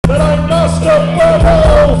that I must above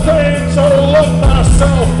all things love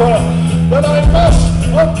myself, that I must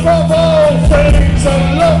above all things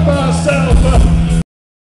love myself,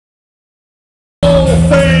 all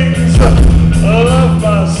things love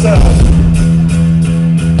myself.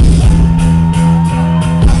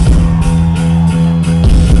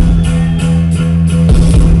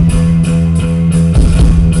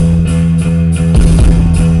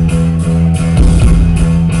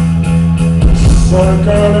 Saw a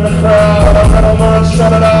girl in the crowd, I ran over and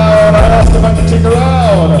shut it out. I asked if I could take her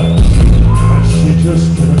out, but she just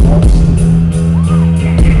didn't want to.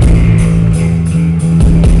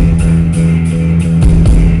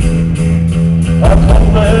 I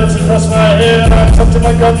pulled my hands across my head, I tucked in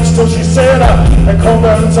my guns till she said, I called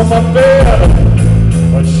her into my bed,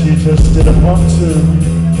 but she just didn't want to.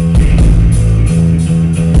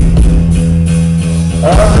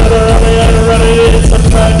 I'm ready, it's a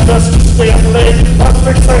bad just to stay up late. I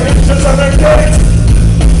fixed the hinges on the gate.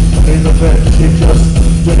 In the bed, she just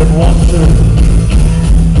didn't want to.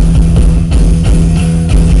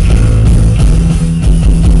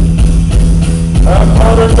 I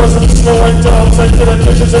called her, wasn't slowing down, taking the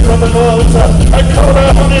dishes and coming out. I called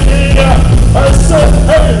her honey dear, I said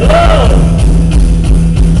hello.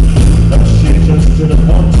 But she just didn't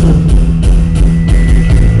want to.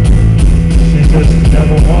 Just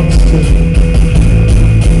never wants to.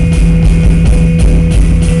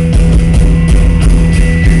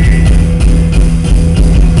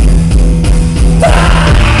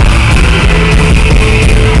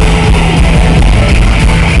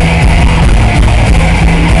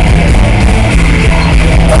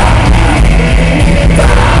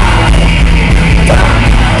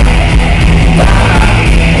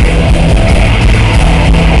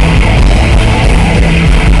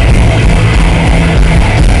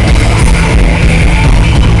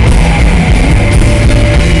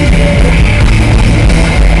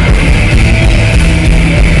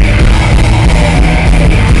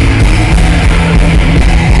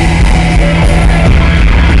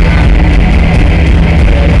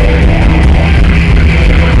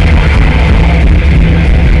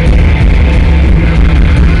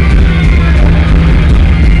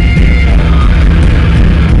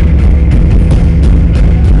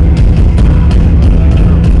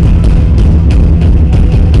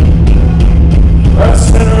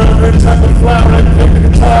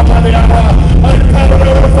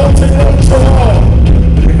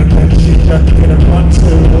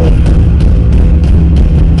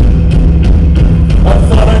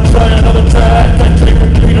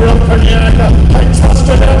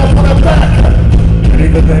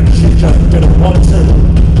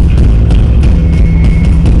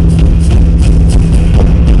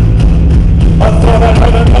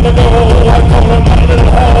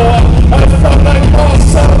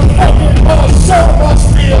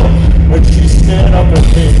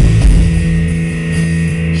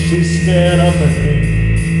 She stared up at me.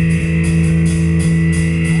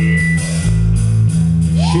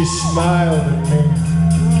 She smiled at me.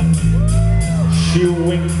 She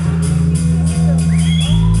winked at me.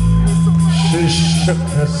 She shook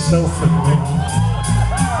herself at me.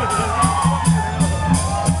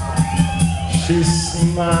 She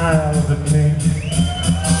smiled at me.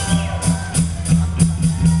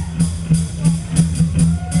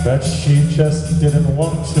 But she just didn't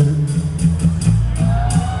want to.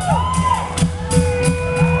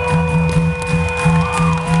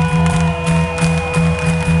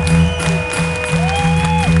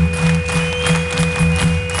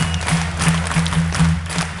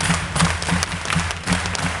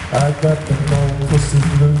 I got the cold pussy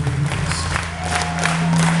blues.